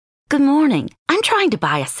Good morning. I'm trying to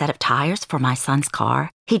buy a set of tires for my son's car.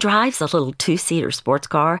 He drives a little two-seater sports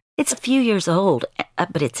car. It's a few years old,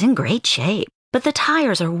 but it's in great shape. But the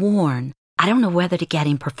tires are worn. I don't know whether to get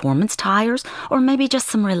him performance tires or maybe just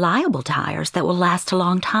some reliable tires that will last a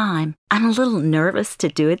long time. I'm a little nervous to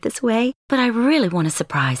do it this way, but I really want to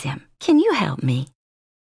surprise him. Can you help me?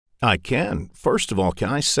 I can. First of all, can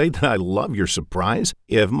I say that I love your surprise?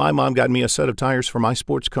 If my mom got me a set of tires for my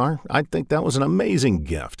sports car, I'd think that was an amazing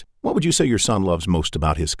gift. What would you say your son loves most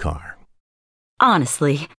about his car?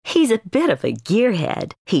 Honestly, he's a bit of a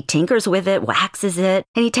gearhead. He tinkers with it, waxes it,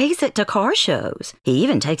 and he takes it to car shows. He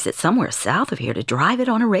even takes it somewhere south of here to drive it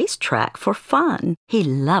on a racetrack for fun. He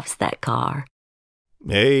loves that car.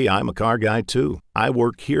 Hey, I'm a car guy too. I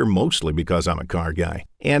work here mostly because I'm a car guy.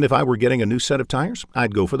 And if I were getting a new set of tires,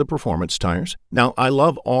 I'd go for the performance tires. Now, I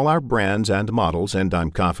love all our brands and models, and I'm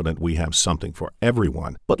confident we have something for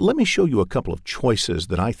everyone. But let me show you a couple of choices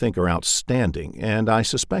that I think are outstanding, and I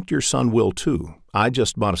suspect your son will too. I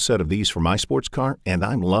just bought a set of these for my sports car, and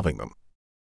I'm loving them.